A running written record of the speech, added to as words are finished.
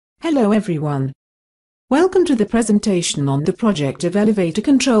Hello everyone. Welcome to the presentation on the project of elevator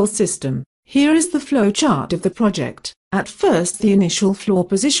control system. Here is the flow chart of the project. At first the initial floor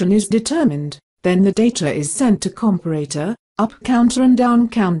position is determined, then the data is sent to comparator, up counter and down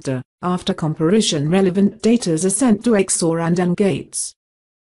counter. After comparison relevant data are sent to XOR and AND gates.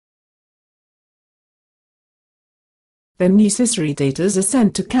 Then necessary data are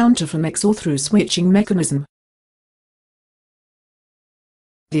sent to counter from XOR through switching mechanism.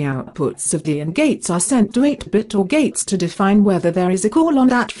 The outputs of the AND gates are sent to 8-bit OR gates to define whether there is a call on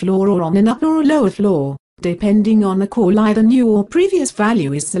that floor or on an upper or lower floor. Depending on the call, either new or previous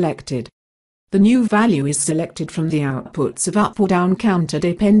value is selected. The new value is selected from the outputs of up or down counter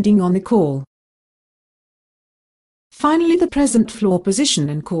depending on the call. Finally, the present floor position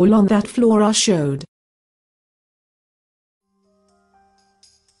and call on that floor are showed.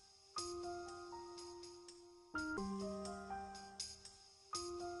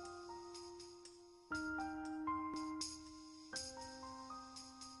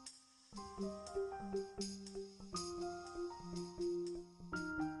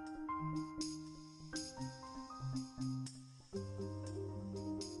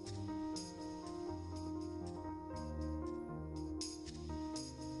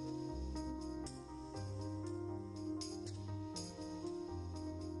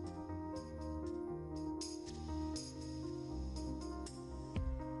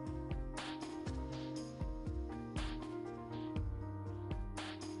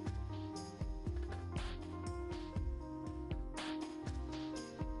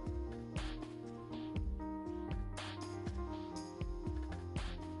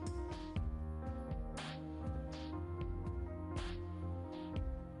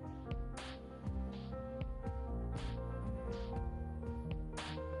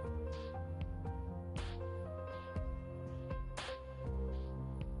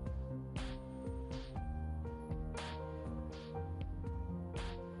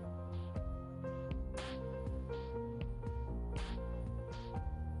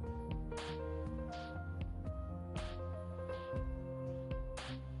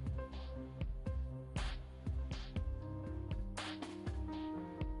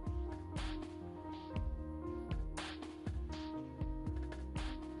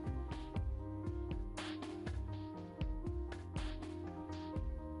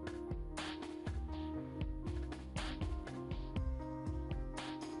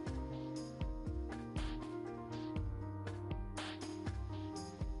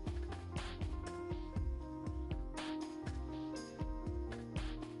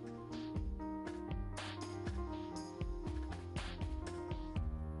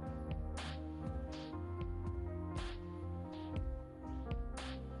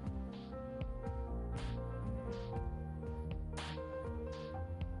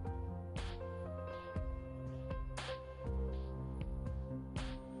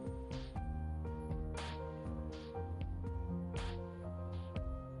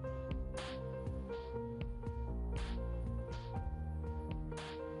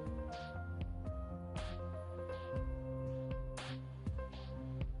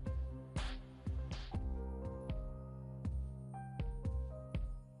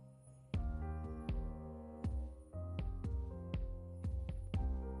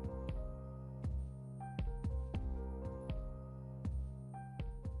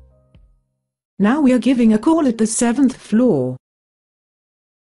 Now we are giving a call at the 7th floor.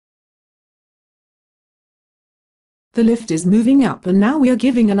 The lift is moving up and now we are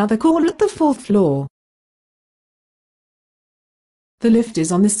giving another call at the 4th floor. The lift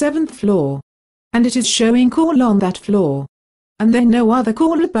is on the 7th floor, and it is showing call on that floor. And then no other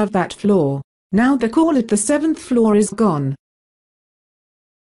call above that floor. Now the call at the 7th floor is gone.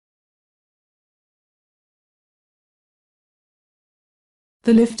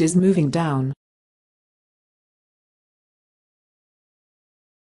 The lift is moving down.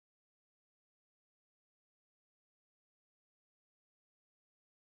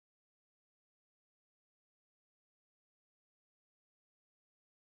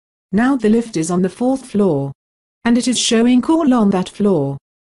 Now the lift is on the 4th floor, and it is showing call on that floor,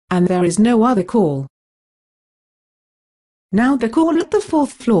 and there is no other call. Now the call at the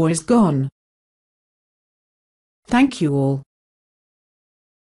 4th floor is gone. Thank you all.